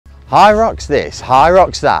HYRox this,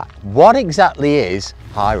 HYRox that. What exactly is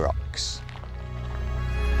HYRox?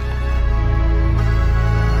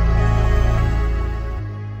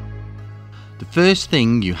 The first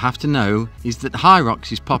thing you have to know is that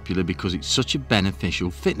HYRox is popular because it's such a beneficial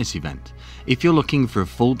fitness event. If you're looking for a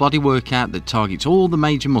full body workout that targets all the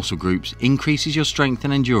major muscle groups, increases your strength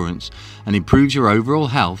and endurance, and improves your overall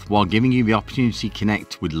health while giving you the opportunity to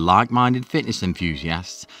connect with like-minded fitness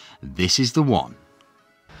enthusiasts, this is the one.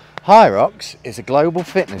 HYRox is a global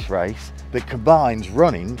fitness race that combines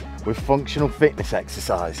running with functional fitness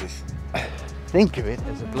exercises. Think of it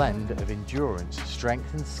as a blend of endurance,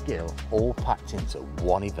 strength and skill, all packed into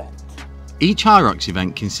one event. Each HYRox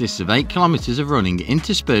event consists of 8 kilometers of running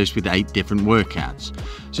interspersed with 8 different workouts.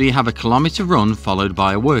 So you have a kilometer run followed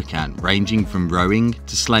by a workout ranging from rowing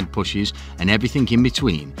to sled pushes and everything in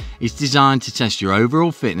between. It's designed to test your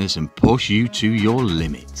overall fitness and push you to your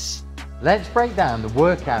limits. Let's break down the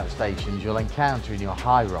workout stations you'll encounter in your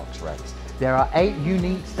HYRox race. There are 8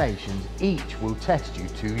 unique stations, each will test you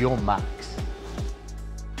to your max.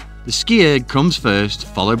 The ski erg comes first,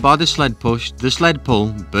 followed by the sled push, the sled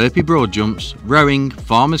pull, burpee broad jumps, rowing,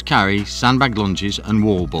 farmer's carry, sandbag lunges and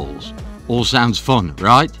wall balls. All sounds fun,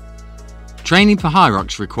 right? Training for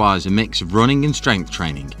HYRox requires a mix of running and strength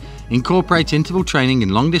training. Incorporate interval training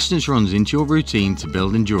and long distance runs into your routine to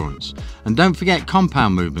build endurance. And don't forget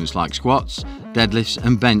compound movements like squats, deadlifts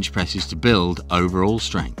and bench presses to build overall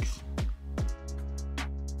strength.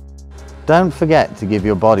 Don't forget to give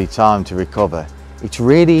your body time to recover. It's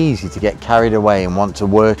really easy to get carried away and want to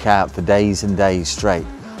work out for days and days straight,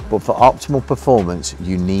 but for optimal performance,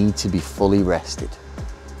 you need to be fully rested.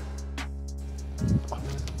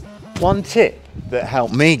 One tip that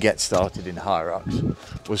helped me get started in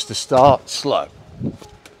HYRox was to start slow.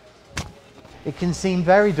 It can seem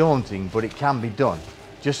very daunting, but it can be done.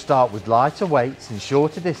 Just start with lighter weights and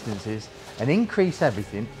shorter distances and increase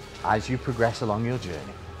everything as you progress along your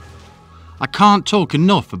journey. I can't talk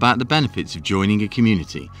enough about the benefits of joining a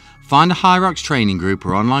community. Find a HYRox training group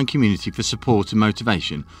or online community for support and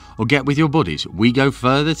motivation, or get with your buddies. We go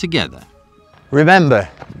further together. Remember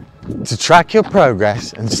to track your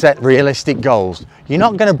progress and set realistic goals. You're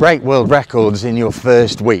not going to break world records in your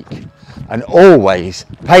first week. And always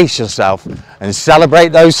pace yourself and celebrate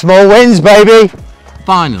those small wins, baby!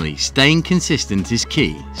 Finally, staying consistent is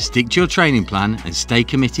key. Stick to your training plan and stay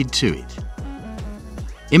committed to it.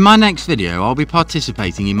 In my next video, I'll be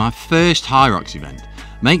participating in my first HYRox event.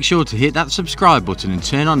 Make sure to hit that subscribe button and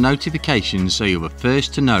turn on notifications so you're the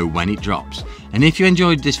first to know when it drops. And if you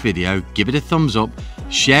enjoyed this video, give it a thumbs up,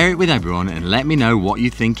 share it with everyone and let me know what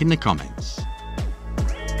you think in the comments.